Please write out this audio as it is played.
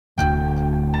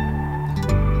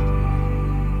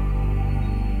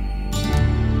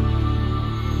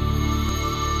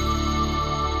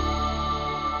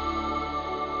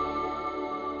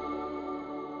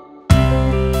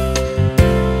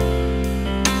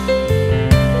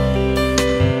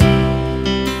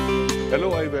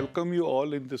welcome you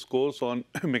all in this course on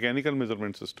mechanical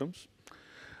measurement systems.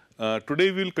 Today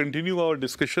we will continue our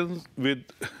discussions with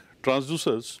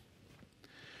transducers,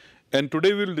 and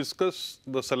today we will discuss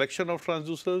the selection of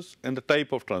transducers and the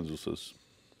type of transducers.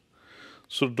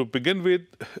 So, to begin with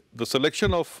the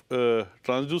selection of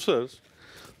transducers,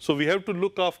 so we have to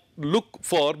look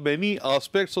for many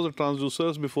aspects of the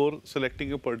transducers before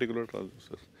selecting a particular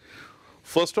transducer.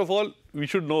 First of all, we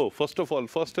should know, first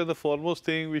and the foremost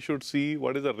thing, we should see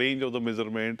what is the range of the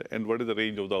measurement and what is the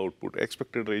range of the output,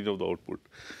 expected range of the output.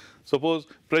 Suppose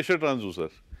pressure transducer.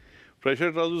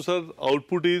 Pressure transducer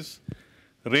output is,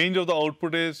 range of the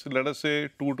output is, let us say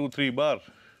 2 to 3 bar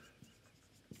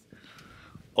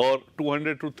or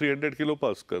 200 to 300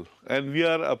 kilopascal, and we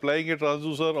are applying a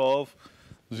transducer of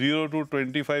 0 to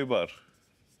 25 bar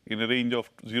in a range of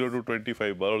 0 to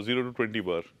 25 bar or 0 to 20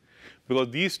 bar. Because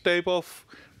these type of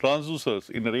transducers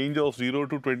in a range of 0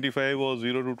 to 25 or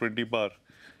 0 to 20 bar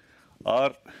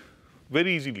are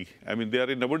very easily, I mean, they are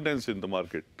in abundance in the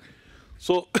market.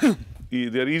 So,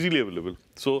 they are easily available.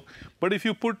 So, but if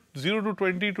you put 0 to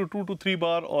 20 to 2 to 3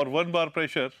 bar or 1 bar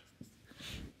pressure,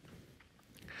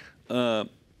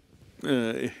 it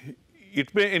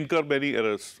may incur many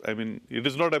errors. I mean, it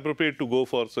is not appropriate to go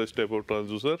for such type of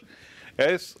transducer.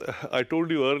 As I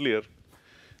told you earlier,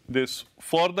 this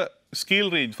for the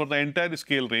scale range, for the entire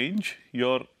scale range,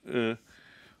 your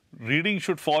reading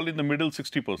should fall in the middle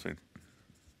 60%.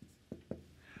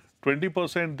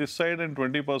 20% this side and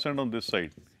 20% on this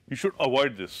side. You should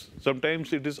avoid this.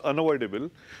 Sometimes it is unavoidable,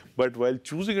 but while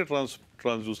choosing a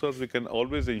transducer, we can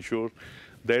always ensure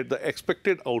that the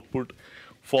expected output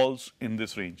falls in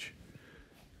this range,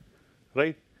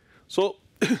 right? So,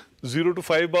 0 to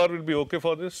 5 bar will be okay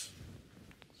for this.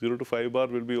 0 to 5 bar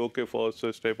will be okay for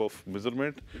such type of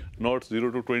measurement, not 0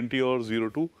 to 20 or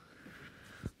 0 to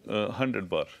 100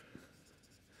 bar.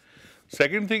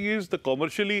 Second thing is the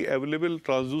commercially available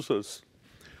transducers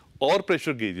or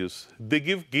pressure gauges, they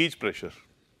give gauge pressure.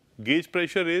 Gauge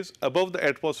pressure is above the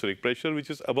atmospheric pressure, which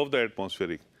is above the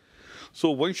atmospheric. So,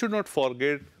 one should not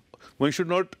forget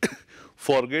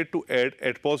to add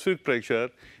atmospheric pressure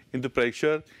in the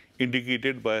pressure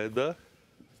indicated by the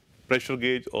pressure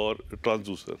gauge or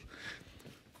transducer.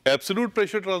 Absolute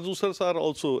pressure transducers are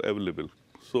also available.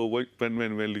 So,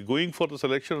 when going for the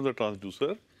selection of the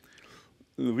transducer,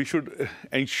 we should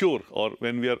ensure, or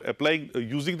when we are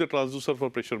using the transducer for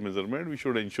pressure measurement, we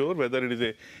should ensure whether it is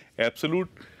a absolute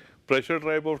pressure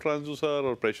type of transducer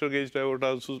or pressure gauge type of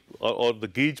transducer or the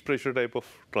gauge pressure type of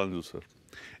transducer.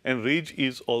 And range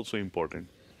is also important.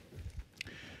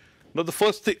 Now, the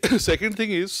second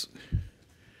thing is,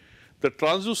 the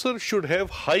transducer should have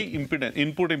high impedance,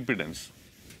 input impedance.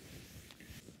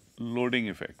 Loading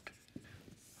effect.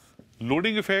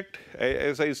 Loading effect,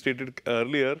 as I stated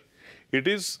earlier, it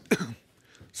is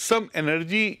some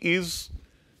energy is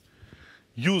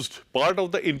used, part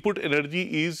of the input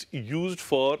energy is used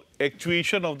for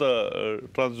actuation of the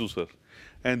transducer,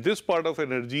 and this part of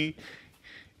energy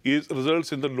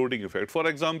results in the loading effect. For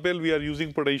example, we are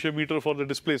using potentiometer for the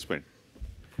displacement.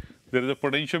 There is a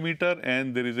potentiometer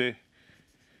and there is a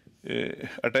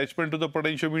attachment to the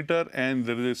potentiometer and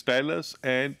there is a stylus,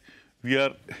 and we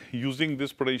are using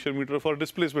this potentiometer for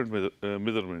displacement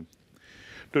measurement.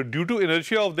 So, due to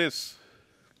inertia of this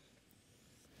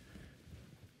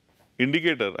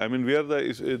indicator, I mean where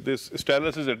this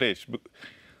stylus is attached,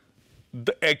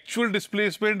 the actual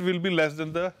displacement will be less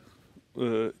than the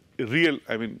real,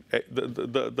 I mean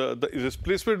the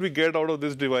displacement we get out of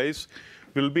this device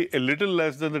will be a little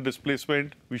less than the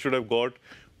displacement we should have got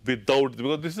without,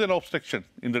 because this is an obstruction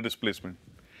in the displacement,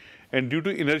 and due to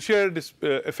inertia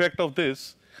effect of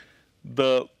this,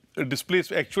 the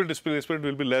actual displacement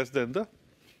will be less than the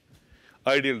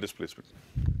ideal displacement.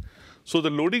 So, the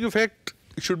loading effect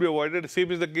should be avoided.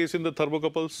 Same is the case in the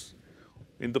thermocouples.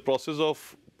 In the process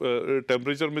of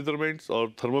temperature measurements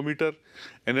or thermometer,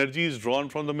 energy is drawn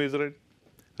from the measurement,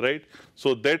 right?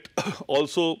 So, that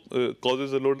also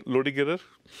causes a loading error.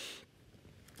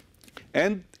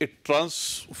 And a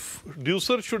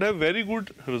transducer should have very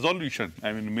good resolution.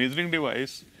 I mean, measuring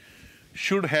device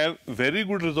should have very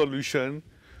good resolution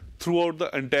throughout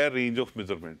the entire range of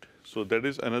measurement. So, that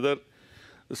is another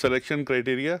selection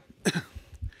criteria.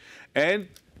 And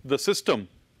the system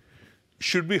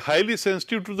should be highly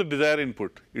sensitive to the desired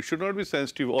input. It should not be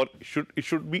sensitive, or it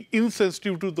should be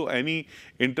insensitive to any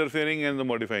interfering and the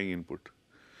modifying input.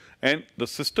 And the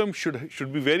system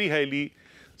should be very highly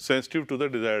sensitive to the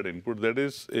desired input. That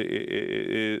is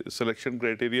a selection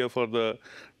criteria for the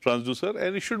transducer,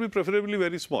 and it should be preferably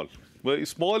very small. But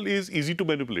small is easy to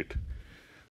manipulate.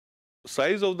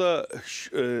 Size of the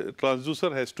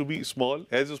transducer has to be small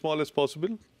as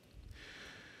possible,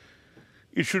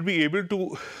 It should be able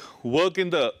to work in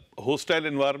the hostile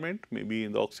environment, maybe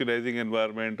in the oxidizing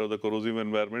environment or the corrosive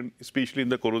environment, especially in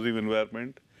the corrosive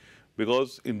environment,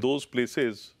 because in those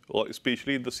places, or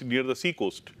especially in near the sea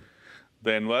coast,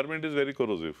 the environment is very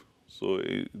corrosive. So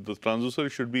the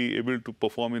transducer should be able to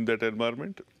perform in that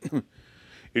environment.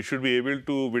 It should be able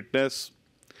to witness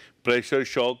pressure,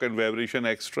 shock and vibration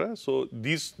extra. So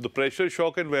the pressure,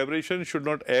 shock and vibration should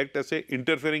not act as a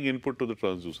interfering input to the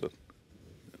transducer,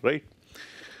 right?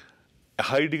 A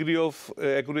high degree of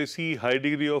accuracy, high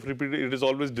degree of repeatability, it is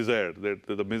always desired that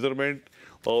the measurement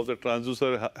of the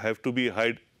transducer have to be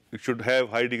high, it should have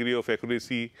high degree of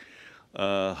accuracy,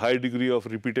 high degree of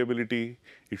repeatability,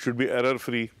 it should be error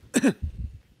free.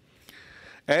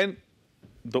 And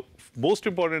the most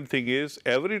important thing is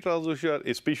every transducer,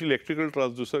 especially electrical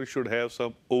transducer, should have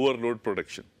some overload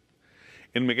protection.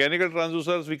 In mechanical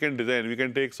transducers, we can design, we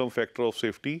can take some factor of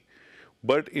safety,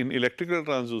 but in electrical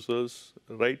transducers,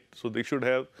 right, so they should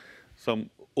have some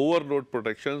overload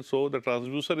protection, so the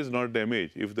transducer is not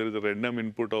damaged. If there is a random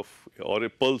input of, or a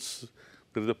pulse,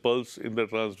 there is a pulse in the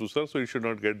transducer, so it should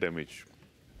not get damaged.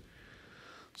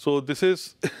 So this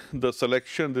is the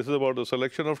selection, this is about the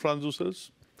selection of transducers.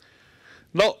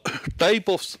 Now, type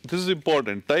of, this is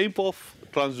important, type of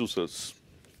transducers.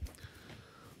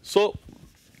 So,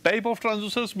 type of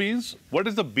transducers means what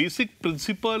is the basic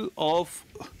principle of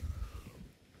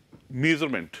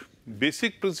measurement.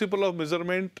 Basic principle of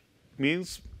measurement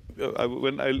means,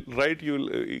 when I write, you will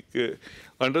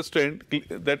understand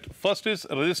that first is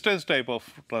resistance type of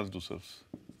transducers.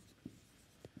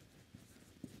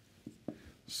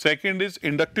 Second is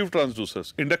inductive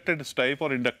transducers, inductance type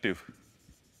or inductive.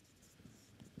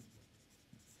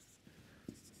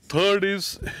 Third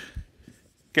is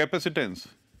capacitance.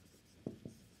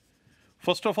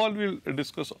 First of all, we will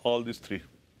discuss all these three,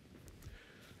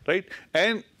 right?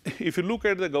 And if you look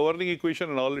at the governing equation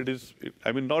and all, it is,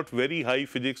 I mean, not very high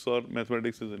physics or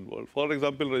mathematics is involved. For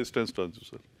example, resistance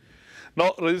transducer.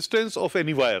 Now, resistance of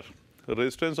any wire,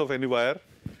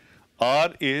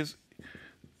 R is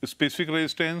specific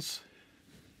resistance,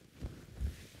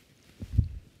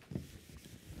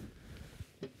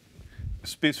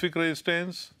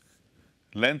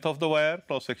 length of the wire,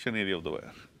 cross section area of the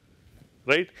wire,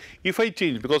 right? If I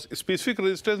change, because specific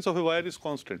resistance of a wire is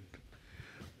constant,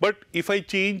 but if I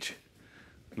change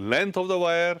length of the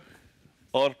wire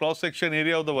or cross section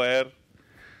area of the wire,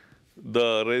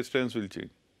 the resistance will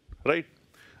change, right?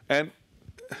 And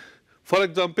for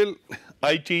example,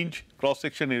 I change cross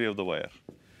section area of the wire.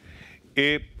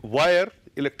 A wire,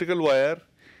 electrical wire,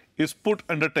 is put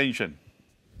under tension.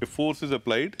 A force is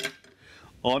applied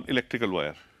on electrical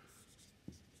wire.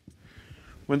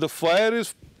 When the wire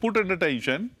is put under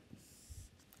tension,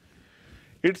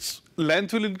 its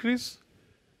length will increase,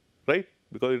 right?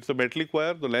 Because it's a metallic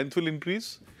wire, the length will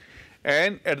increase,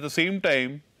 and at the same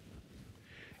time,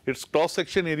 its cross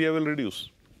section area will reduce,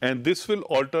 and this will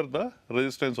alter the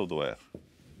resistance of the wire.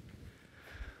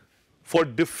 For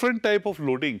different type of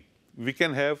loading, we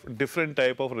can have different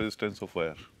type of resistance of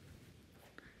wire,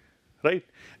 right?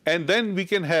 And then we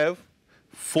can have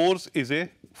force is a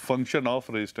function of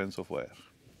resistance of wire,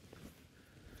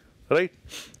 right?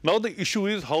 Now the issue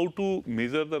is how to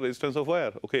measure the resistance of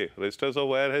wire. Okay, resistance of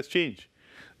wire has changed.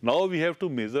 Now we have to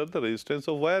measure the resistance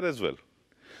of wire as well.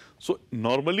 So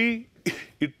normally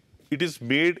it is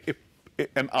made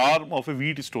an arm of a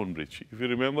Wheatstone bridge. If you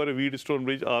remember a Wheatstone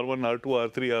bridge, R1, R2,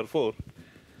 R3, R4,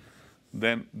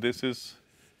 then this is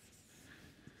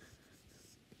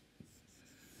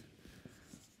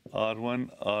R1,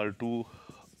 R2,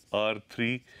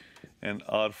 R3 and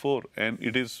R4, and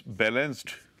it is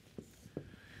balanced.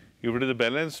 If it is a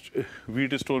balanced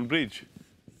Wheatstone bridge,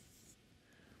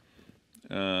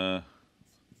 galvanometer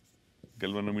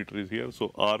is here,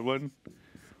 so R1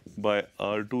 by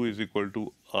R2 is equal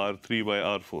to R3 by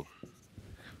R4.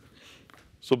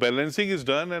 So balancing is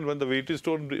done, and when the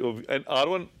Wheatstone and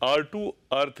R1, R2,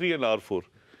 R3 and R4.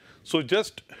 So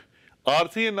just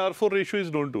R3 and R4 ratio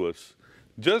is known to us.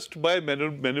 Just by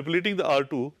manipulating the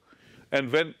R2,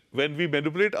 and when we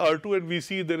manipulate R2 and we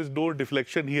see there is no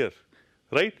deflection here,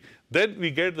 right? Then we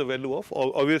get the value of,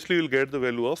 obviously we will get the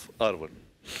value of R1.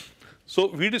 So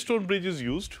Wheatstone bridge is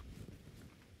used,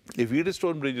 a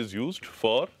Wheatstone bridge is used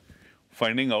for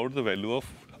finding out the value of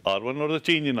R1 or the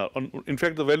change in R1, in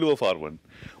fact the value of R1.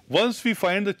 Once we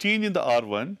find the change in the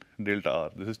R1, delta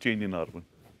R, this is change in R1.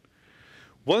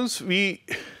 Once we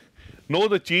know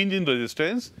the change in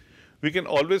resistance, we can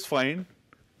always find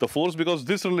the force, because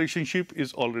this relationship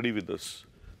is already with us.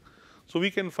 So we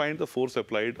can find the force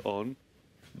applied on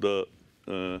the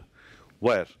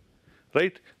wire,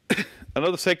 right?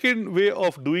 Another second way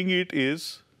of doing it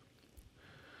is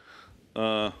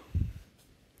uh,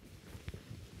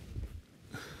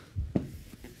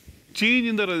 change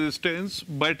in the resistance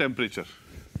by temperature.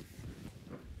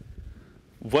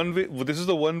 One way, this is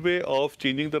the one way of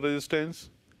changing the resistance.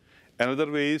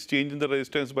 Another way is change in the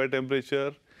resistance by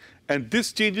temperature. And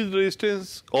this change in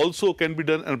resistance also can be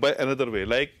done by another way,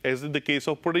 like as in the case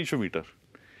of potentiometer.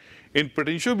 In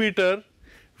potentiometer,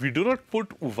 we do not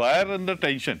put wire under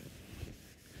tension.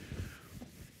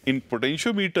 In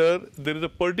potentiometer, there is a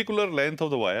particular length of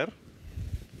the wire.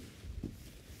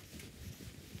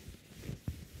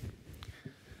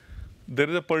 There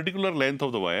is a particular length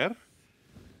of the wire,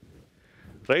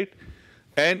 right?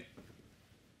 And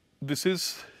this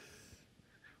is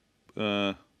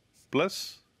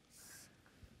plus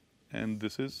and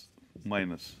this is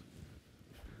minus.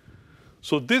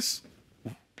 So this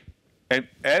and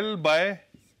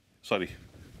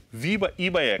V by E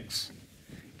by X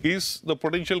is the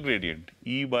potential gradient.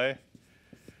 E by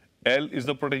L is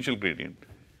the potential gradient.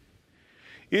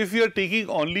 If we are taking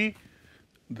only,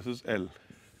 this is L.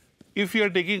 If we are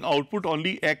taking output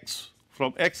only X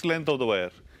from X length of the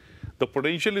wire, the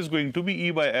potential is going to be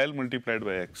E by L multiplied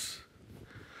by X.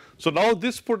 So now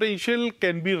this potential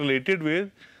can be related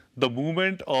with the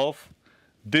movement of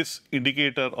this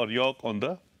indicator or yoke on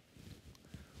the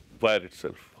wire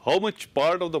itself. How much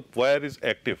part of the wire is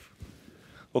active?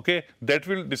 Okay, that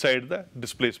will decide the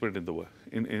displacement in the wire.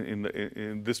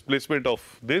 In displacement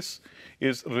of this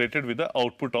is related with the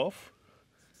output of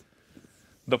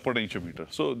the potentiometer.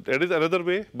 So that is another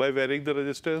way by varying the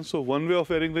resistance. So one way of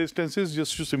varying resistance is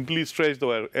just to simply stretch the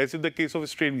wire, as in the case of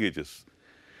strain gauges.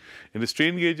 In the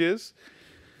strain gauges,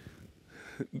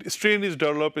 strain is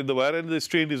developed in the wire and the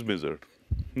strain is measured.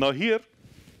 Now here,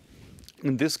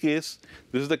 in this case,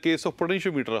 this is the case of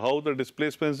potentiometer, how the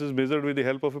displacement is measured with the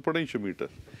help of a potentiometer.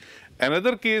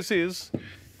 Another case is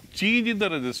change in the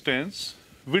resistance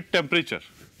with temperature.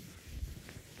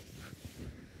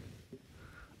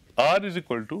 R is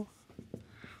equal to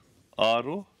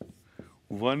Rho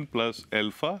 1 plus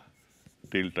alpha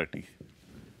delta T.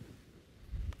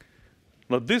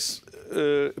 Now this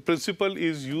principle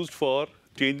is used for,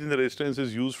 change in the resistance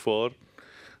is used for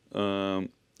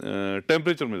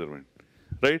temperature measurement,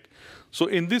 right? So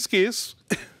in this case,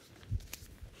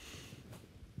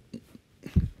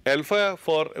 alpha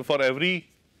for every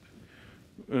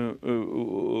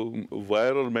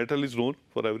wire or metal is known,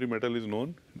 for every metal is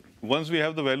known. Once we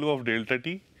have the value of delta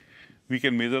T, we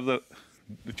can measure the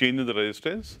change in the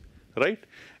resistance, right?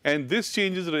 And this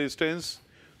change in the resistance,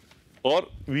 or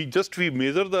we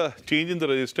measure the change in the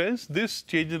resistance, this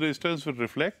change in resistance will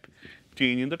reflect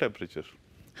change in the temperature.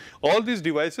 All these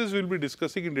devices we will be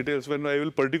discussing in details when I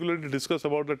will particularly discuss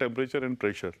about the temperature and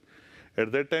pressure.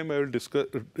 At that time I will discuss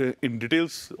in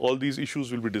details, all these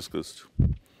issues will be discussed,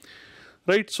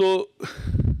 right? So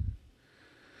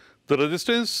the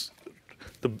resistance,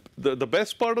 the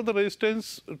best part of the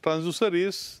resistance transducer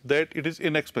is that it is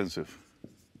inexpensive.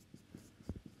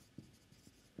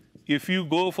 If you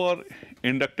go for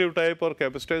inductive type or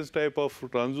capacitance type of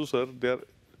transducer, they are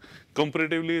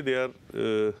comparatively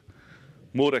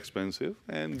more expensive,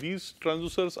 and these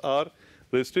transducers are,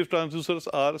 resistive transducers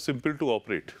are simple to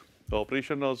operate. The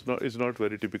operation is not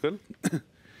very typical.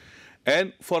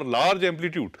 And for large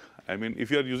amplitude, I mean,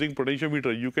 if you are using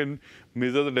potentiometer, you can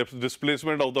measure the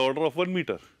displacement of the order of 1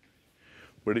 meter.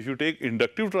 But if you take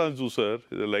inductive transducer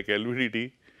like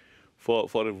LVDT, for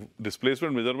a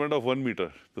displacement measurement of 1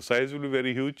 meter, the size will be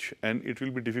very huge and it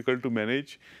will be difficult to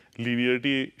manage.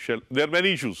 Linearity there are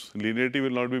many issues. Linearity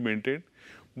will not be maintained.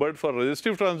 But for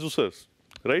resistive transducers,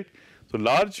 right? So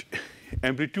large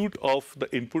amplitude of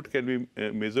the input can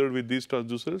be measured with these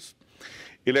transducers.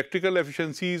 Electrical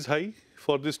efficiency is high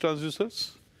for these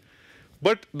transducers.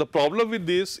 But the problem with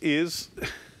this is,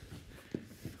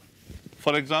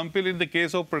 for example, in the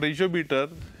case of potentiometer,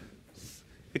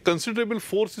 a considerable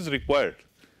force is required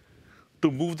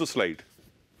to move the slide,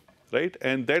 right?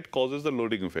 And that causes the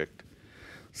loading effect.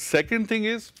 Second thing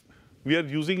is, we are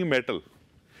using a metal,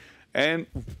 and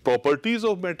properties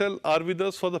of metal are with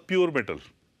us for the pure metal,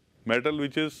 metal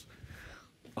which is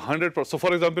 100%. So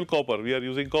for example, copper, we are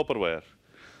using copper wire.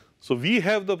 So we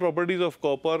have the properties of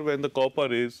copper when the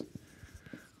copper is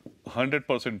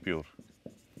 100% pure.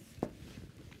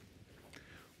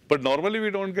 But normally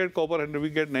we don't get copper and we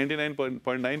get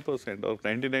 99.9% or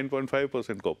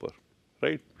 99.5% copper,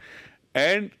 right?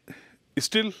 And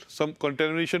still some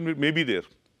contamination may be there.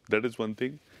 That is one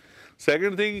thing.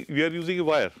 Second thing, we are using a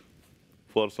wire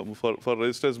for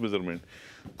resistance measurement.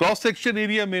 Cross-section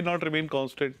area may not remain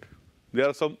constant. There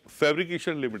are some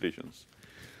fabrication limitations.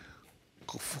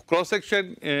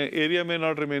 Cross-section area may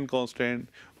not remain constant.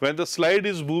 When the slide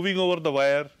is moving over the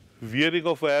wire, wearing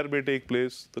of wire may take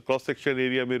place, the cross-section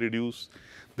area may reduce,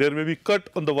 there may be cut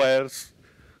on the wires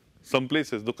some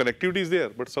places, the connectivity is there,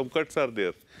 but some cuts are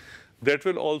there. That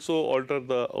will also alter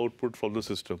the output from the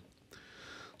system.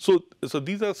 So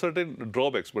these are certain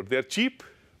drawbacks, but they are cheap,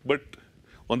 but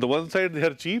on the one side they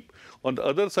are cheap, on the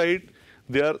other side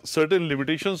there are certain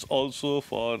limitations also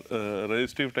for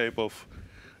resistive type of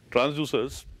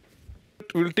transducers.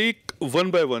 We will take one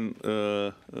by one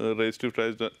resistive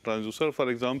transducer.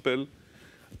 For example,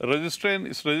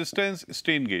 resistance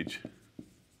strain gauge.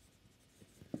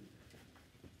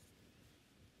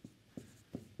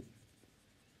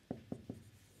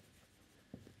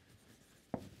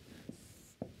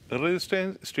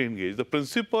 Resistance strain gauge. The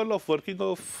principle of working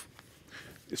of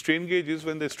strain gauge is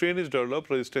when the strain is developed,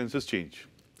 resistances change,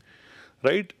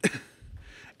 right?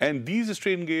 And these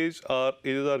strain gauges are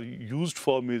used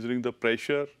for measuring the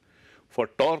pressure. For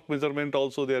torque measurement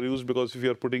also they are used, because if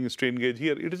you are putting a strain gauge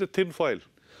here, it is a thin foil.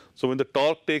 So when the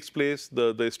torque takes place,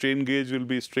 the strain gauge will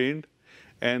be strained,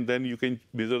 and then you can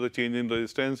measure the change in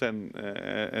resistance and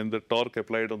the torque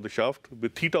applied on the shaft.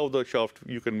 With theta of the shaft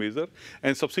you can measure,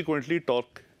 and subsequently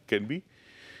torque can be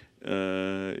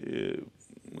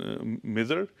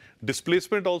measured.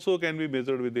 Displacement also can be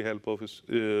measured with the help of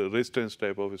resistance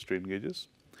type of strain gauges.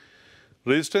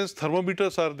 Resistance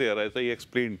thermometers are there, as I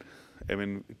explained. I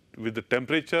mean, with the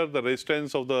temperature, the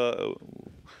resistance of the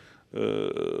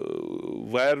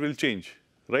wire will change,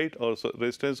 right? Or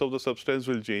resistance of the substance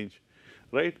will change,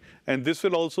 right? And this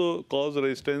will also cause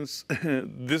resistance.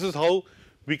 This is how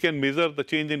we can measure the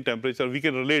change in temperature. We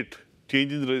can relate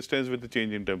change in resistance with the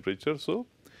change in temperature. So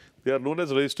they are known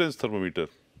as resistance thermometer.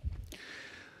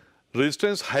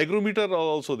 Resistance hygrometer are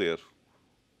also there.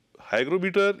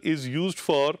 Hygrometer is used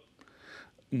for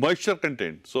moisture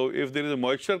content. So if there is a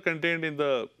moisture content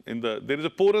there is a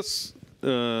porous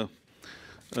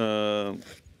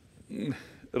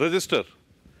resistor.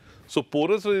 So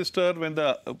porous resistor, when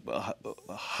the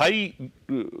high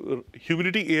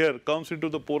humidity air comes into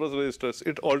the porous resistors,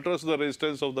 it alters the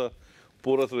resistance of the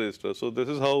porous resistor. So this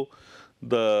is how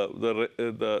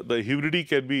the humidity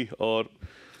can be, or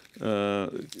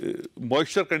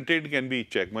moisture content can be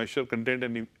checked. Moisture content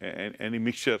and any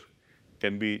mixture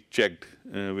can be checked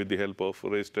with the help of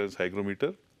resistance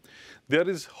hygrometer. There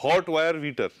is hot wire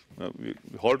meter.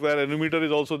 Hot wire anemometer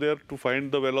is also there to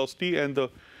find the velocity, and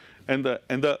the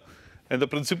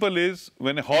principle is,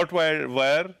 when a hot wire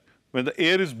when the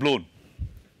air is blown,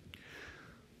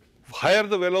 higher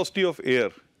the velocity of air,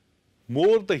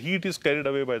 more the heat is carried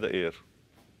away by the air,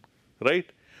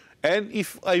 right? And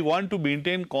if I want to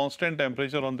maintain constant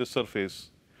temperature on this surface,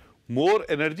 more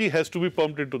energy has to be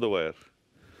pumped into the wire.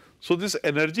 So this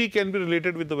energy can be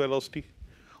related with the velocity,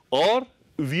 or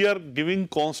we are giving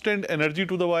constant energy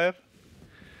to the wire,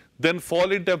 then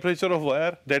fall in temperature of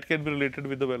wire, that can be related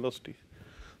with the velocity.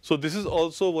 So this is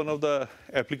also one of the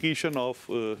application of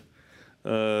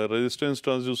resistance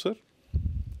transducer.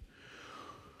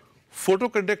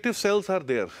 Photoconductive cells are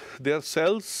there. They are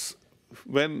cells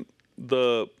when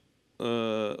the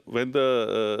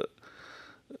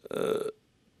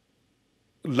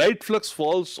light flux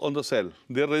falls on the cell,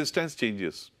 their resistance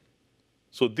changes.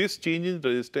 So this change in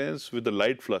resistance with the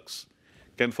light flux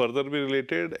can further be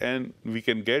related, and we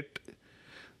can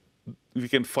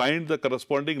find the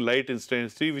corresponding light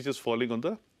intensity which is falling on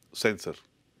the sensor.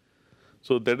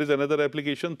 So that is another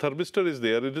application. Thermistor is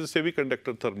there. It is a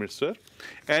semiconductor thermistor,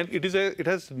 and it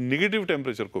has negative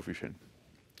temperature coefficient.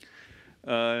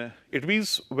 It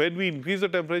means when we increase the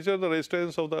temperature, the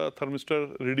resistance of the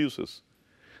thermistor reduces.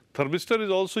 Thermistor is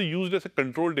also used as a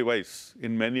control device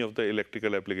in many of the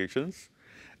electrical applications,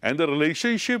 and the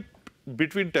relationship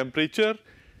between temperature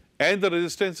and the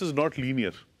resistance is not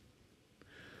linear.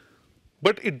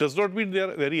 But it does not mean they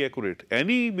are very accurate.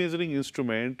 Any measuring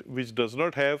instrument which does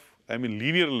not have,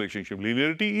 linear relationship,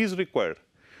 linearity is required.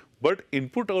 But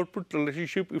input-output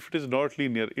relationship, if it is not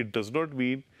linear, it does not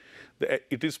mean that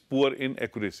it is poor in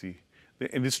accuracy.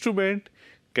 The instrument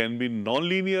can be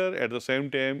non-linear, at the same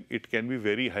time it can be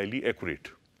very highly accurate.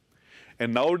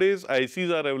 And nowadays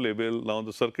ICs are available, now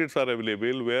the circuits are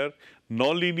available where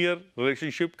non-linear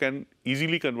relationship can be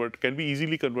easily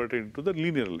converted into the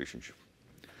linear relationship.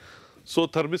 So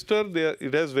thermistor,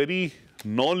 it has very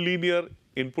non-linear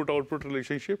input-output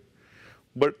relationship,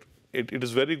 but it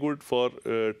is very good for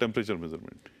temperature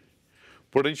measurement.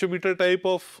 Potentiometer type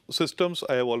of systems,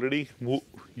 I have already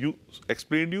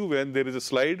explained you, when there is a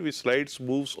slide which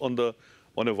moves on a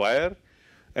wire,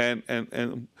 and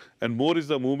more is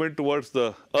the movement towards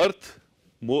the earth,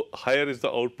 higher is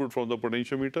the output from the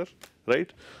potentiometer,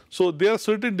 right? So there are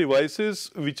certain devices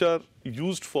which are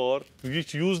used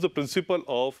which use the principle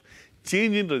of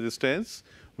change in resistance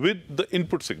with the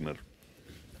input signal.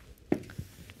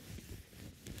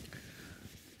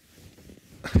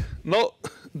 Now,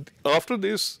 after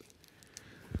this,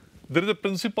 there is a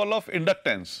principle of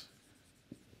inductance,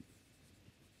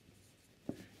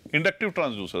 inductive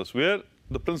transducers, where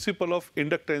the principle of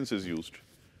inductance is used,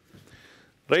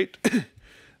 right?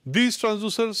 These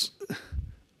transducers,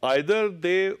 either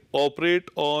they operate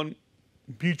on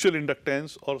mutual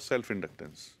inductance or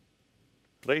self-inductance,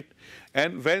 right?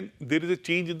 And when there is a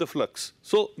change in the flux,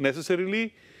 so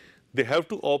necessarily they have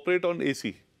to operate on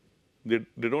AC. They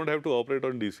don't have to operate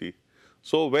on DC.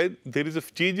 So when there is a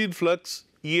change in flux,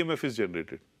 EMF is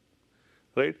generated,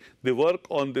 right? They work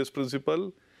on this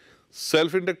principle.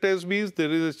 Self-inductance means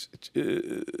there is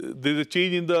a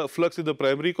change in the flux in the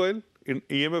primary coil, in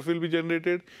EMF will be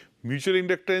generated. Mutual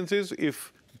inductance is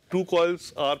if two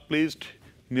coils are placed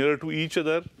nearer to each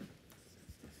other,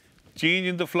 change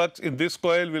in the flux in this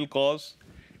coil will cause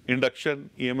induction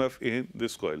EMF in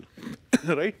this coil,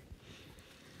 right?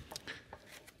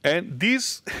 And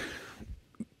these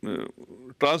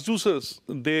transducers,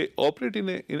 they operate in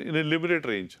a limited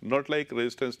range, not like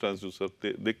resistance transducer.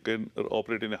 They can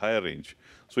operate in a higher range.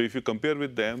 So if you compare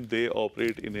with them, they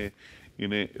operate in a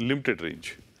limited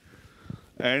range.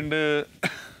 And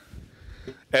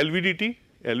LVDT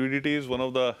is one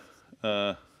of the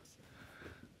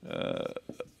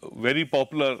very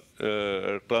popular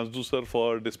transducer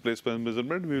for displacement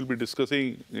measurement. We will be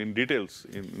discussing in details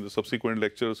in the subsequent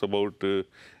lectures about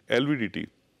LVDT.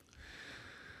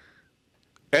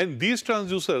 And these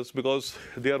transducers, because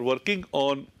they are working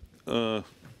on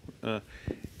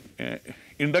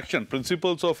induction,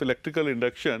 principles of electrical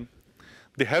induction,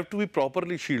 they have to be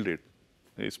properly shielded,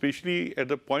 especially at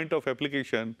the point of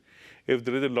application. If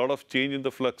there is a lot of change in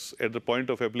the flux at the point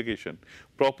of application,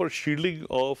 proper shielding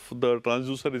of the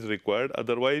transducer is required.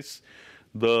 Otherwise,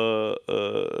 the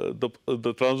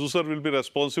transducer will be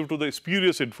responsive to the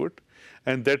spurious input,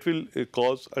 and that will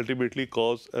ultimately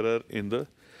cause error in the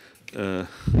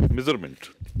measurement.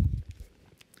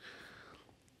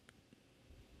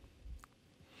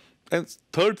 And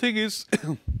third thing is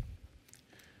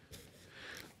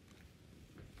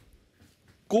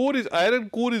iron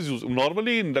core is used.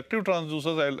 Normally in inductive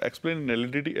transducers, I will explain in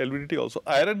LVDT also,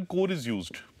 iron core is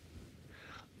used.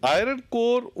 Iron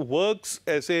core works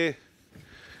as a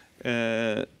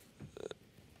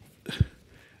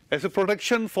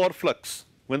protection for flux.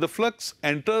 When the flux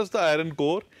enters the iron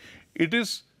core, it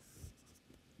is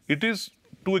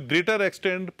to a greater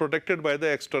extent protected by the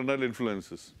external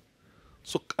influences.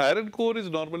 So iron core is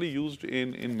normally used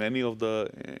in many of the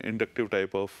inductive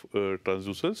type of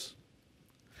transducers.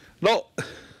 Now,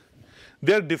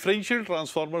 there are differential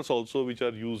transformers also which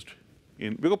are used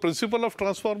in, because principle of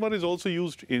transformer is also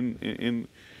used in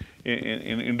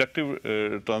inductive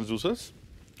transducers,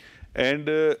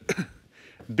 and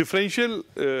differential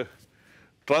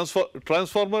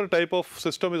transformer type of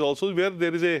system is also where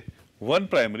there is a one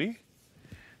primary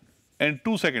and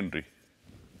two secondary.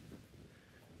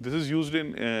 This is used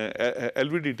in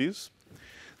LVDTs.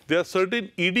 There are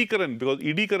certain ED current, because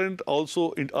ED current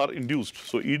also are induced.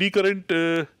 So ED current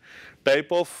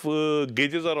type of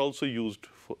gauges are also used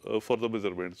for the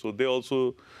measurement. So they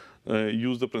also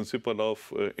use the principle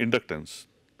of inductance.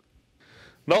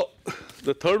 Now,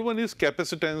 the third one is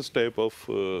capacitance type of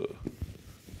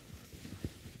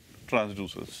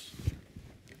transducers.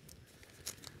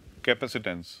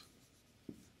 Capacitance.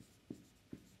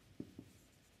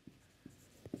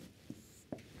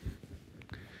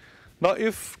 Now,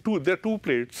 if there are two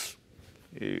plates,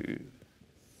 if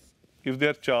they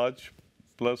are charged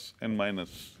plus and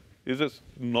minus, is a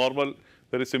normal,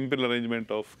 very simple arrangement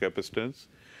of capacitance,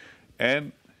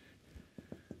 and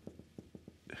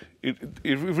if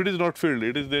it is not filled,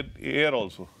 it is there air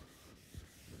also,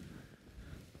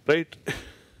 right?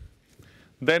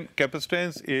 Then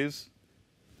capacitance is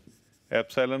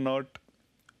epsilon naught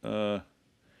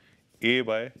A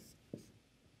by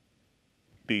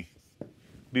T.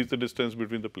 This is the distance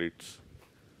between the plates,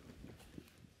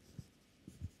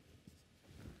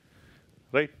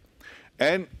 right?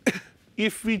 And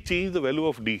if we change the value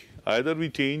of D, either we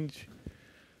change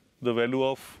the value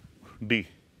of D,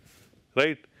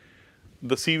 right?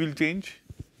 The C will change,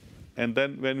 and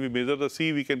then when we measure the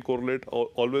C, we can correlate,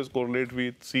 always correlate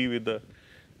with C with the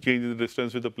change in the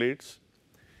distance with the plates.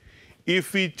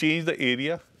 If we change the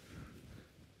area,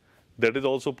 that is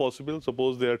also possible.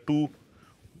 Suppose there are two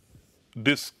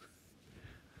discs,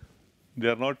 they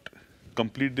are not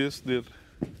complete discs, they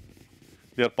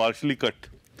are partially cut.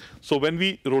 So when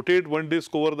we rotate one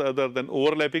disc over the other, then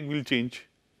overlapping will change.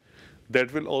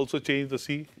 That will also change the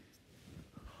C.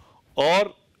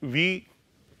 Or we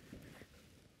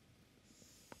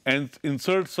and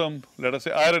insert some, let us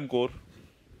say, iron core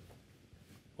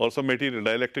or some material,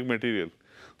 dielectric material.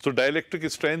 So dielectric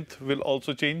strength will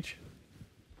also change,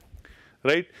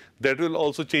 right? That will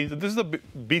also change. This is the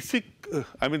basic,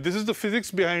 I mean, this is the physics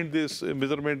behind this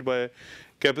measurement by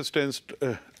capacitance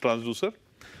transducer.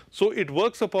 So it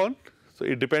works upon, so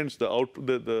it depends, the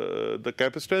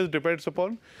capacitance depends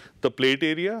upon the plate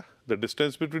area, the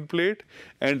distance between plate,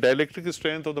 and dielectric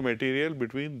strength of the material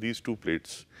between these two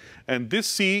plates. And this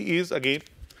C is again,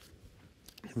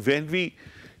 when we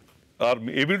are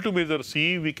able to measure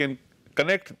C, we can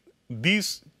connect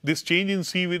this change in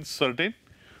C with certain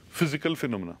physical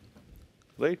phenomena,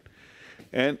 right?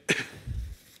 And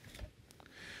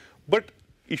but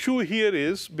issue here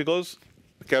is because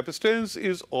capacitance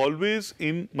is always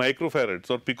in microfarads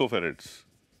or picofarads.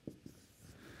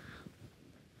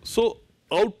 So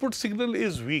output signal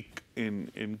is weak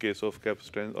in case of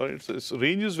capacitance, or its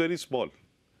range is very small.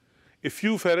 A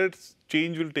few farads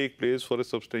change will take place for a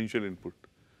substantial input.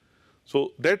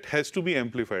 So that has to be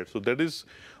amplified. So that is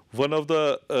one of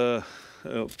the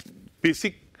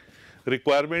basic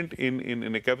requirement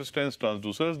in a capacitance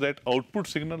transducers, that output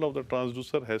signal of the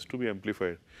transducer has to be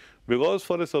amplified, because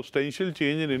for a substantial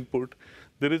change in input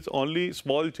there is only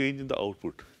small change in the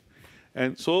output.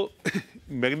 And so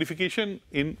magnification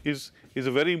is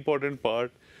a very important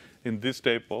part in this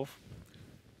type of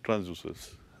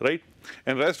transducers, right?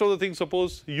 And rest of the things,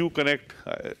 suppose you connect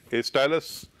a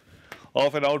stylus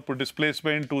of an output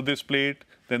displacement to this plate,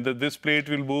 then this plate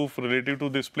will move relative to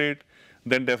this plate,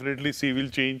 then definitely C will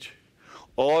change.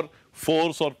 Or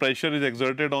force or pressure is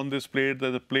exerted on this plate,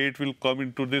 that the plate will come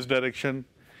into this direction.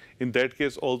 In that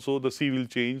case also the C will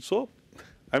change. So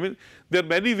I mean, there are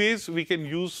many ways we can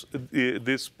use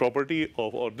this property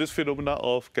of, or this phenomena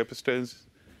of capacitance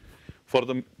for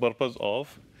the purpose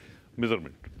of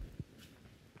measurement.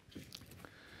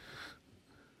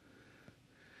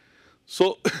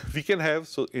 So we can have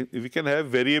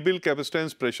variable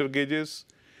capacitance pressure gauges.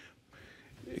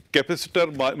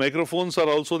 Capacitor microphones are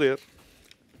also there.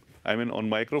 I mean, on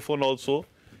microphone also,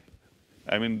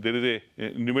 I mean, there is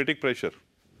a pneumatic pressure.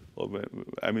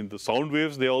 I mean, the sound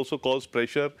waves, they also cause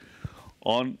pressure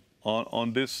on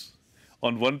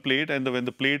one plate, and when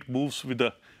the plate moves with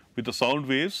the sound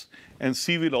waves, and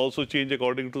C will also change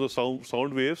according to the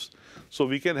sound waves. So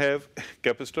we can have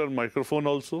capacitor microphone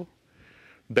also,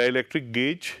 dielectric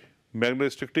gauge,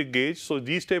 magnetostrictic gauge. So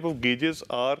these type of gauges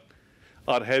are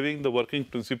having the working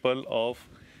principle of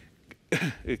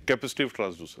a capacitive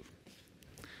transducer.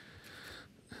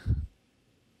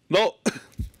 Now,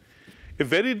 a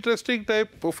very interesting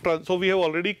type of so we have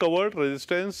already covered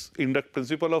resistance,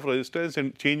 principle of resistance,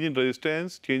 and change in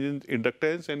resistance, change in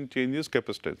inductance, and changes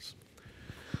capacitance.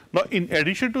 Now, in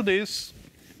addition to this,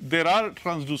 there are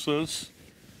transducers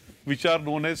which are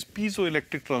known as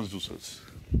piezoelectric transducers.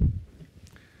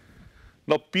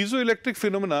 Now, piezoelectric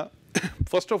phenomena,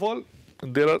 first of all,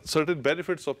 there are certain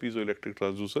benefits of piezoelectric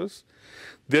transducers.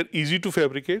 They are easy to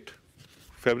fabricate.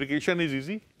 Fabrication is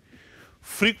easy.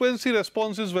 Frequency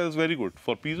response is very good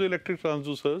for piezoelectric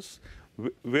transducers,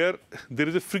 where there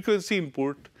is a frequency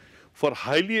input. For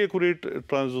highly accurate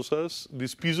transducers,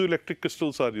 these piezoelectric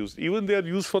crystals are used. Even they are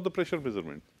used for the pressure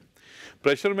measurement.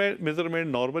 Pressure measurement,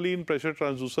 normally in pressure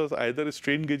transducers, either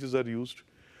strain gauges are used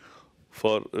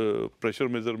for pressure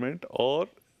measurement, or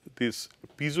these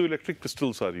piezoelectric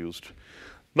crystals are used.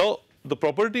 Now, the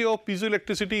property of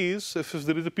piezoelectricity is, if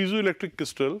there is a piezoelectric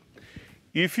crystal,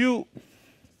 if you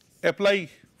apply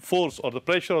force or the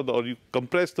pressure, or you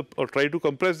compress or try to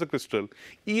compress the crystal,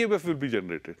 EMF will be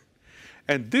generated,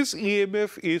 and this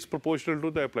EMF is proportional to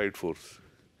the applied force.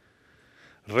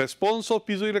 Response of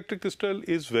piezoelectric crystal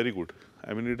is very good.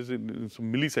 I mean, it is in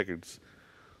milliseconds.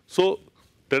 So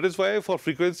that is why for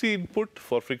frequency input,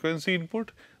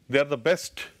 they are the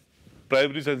best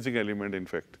primary sensing element. In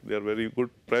fact, they are very good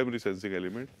primary sensing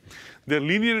element. Their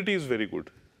linearity is very good.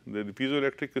 The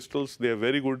piezoelectric crystals, they have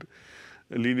very good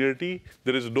linearity.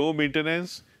 There is no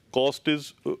maintenance. Cost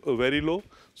is very low.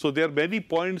 So there are many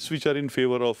points which are in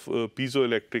favor of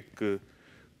piezoelectric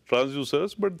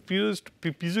transducers, but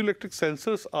piezoelectric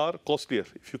sensors are costlier.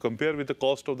 If you compare with the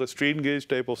cost of the strain gauge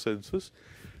type of sensors,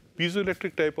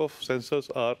 piezoelectric type of sensors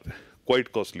are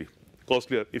quite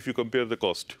costlier if you compare the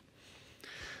cost.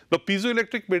 The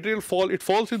piezoelectric material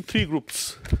falls in three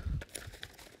groups.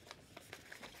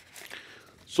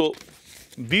 So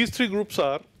these three groups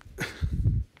are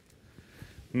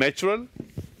natural,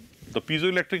 the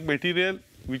piezoelectric material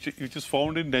which is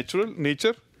found in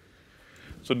nature.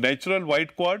 So natural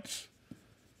white quartz,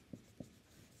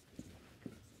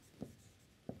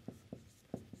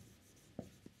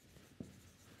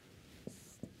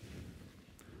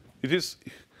 it is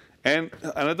And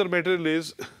another material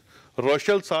is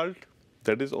Rochelle salt,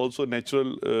 that is also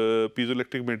natural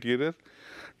piezoelectric material.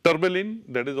 Tourmaline,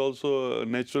 that is also a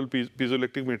natural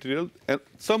piezoelectric material. And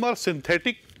some are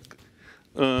synthetic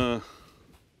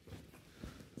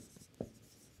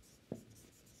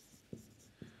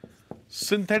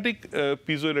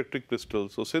piezoelectric crystal.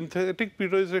 So, synthetic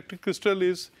piezoelectric crystal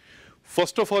is,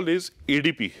 first of all, is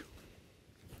ADP,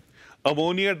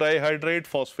 ammonia dihydride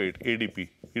phosphate, ADP.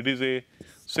 It is a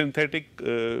synthetic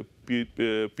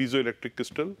piezoelectric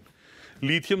crystal.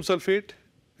 Lithium sulfate,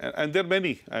 and there are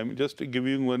many. I am just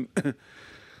giving one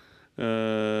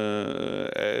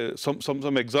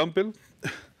some example.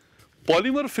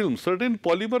 Polymer films, certain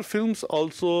polymer films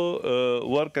also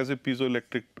work as a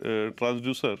piezoelectric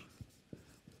transducer.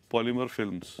 Polymer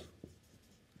films,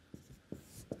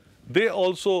 they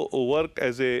also work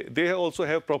as a, they also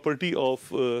have property of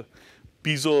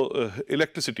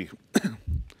piezoelectricity.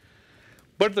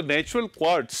 But the natural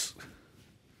quartz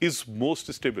is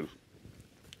most stable.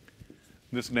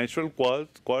 This natural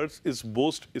quartz is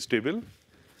most stable,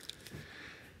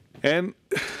 and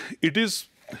it is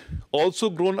also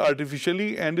grown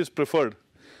artificially and is preferred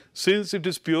since it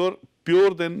is purer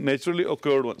than naturally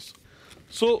occurred ones.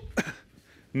 So,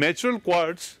 natural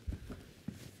quartz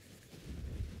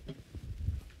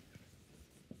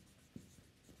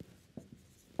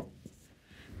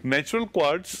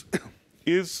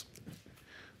is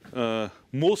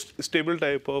most stable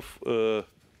type of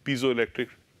piezoelectric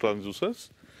transducers.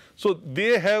 So,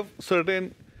 they have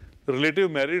certain relative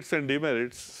merits and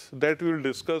demerits that we will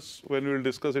discuss when we will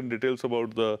discuss in details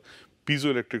about the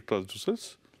piezoelectric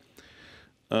transducers.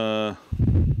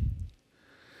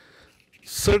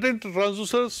 Certain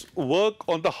transducers work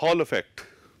on the Hall effect.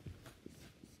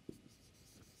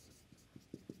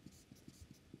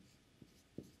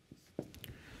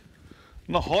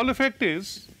 Now, Hall effect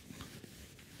is,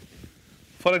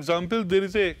 for example, there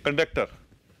is a conductor.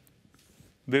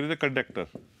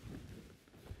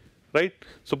 Right?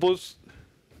 Suppose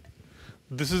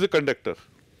this is a conductor,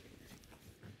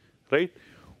 right?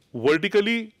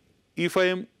 Vertically, if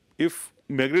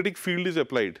magnetic field is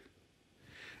applied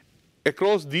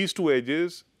across these two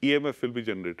edges, EMF will be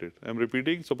generated. I am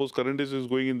repeating, suppose current is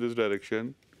going in this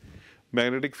direction,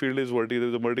 magnetic field is vertical, there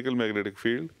is a vertical magnetic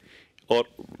field or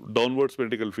downwards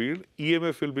magnetic field,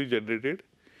 EMF will be generated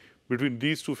between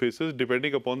these two faces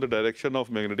depending upon the direction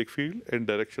of magnetic field and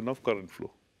direction of current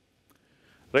flow,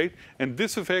 right? And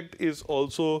this effect is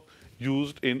also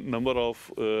used in number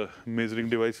of measuring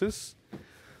devices.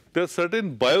 There are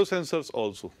certain biosensors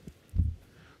also.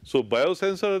 So,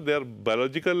 biosensor, they are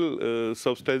biological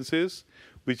substances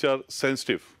which are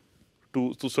sensitive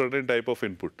to certain type of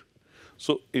input.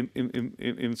 So,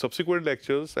 in subsequent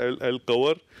lectures, I'll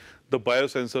cover the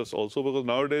biosensors also, because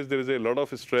nowadays there is a lot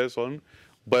of stress on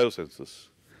biosensors,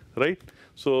 right?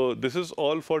 So, this is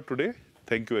all for today.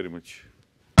 Thank you very much.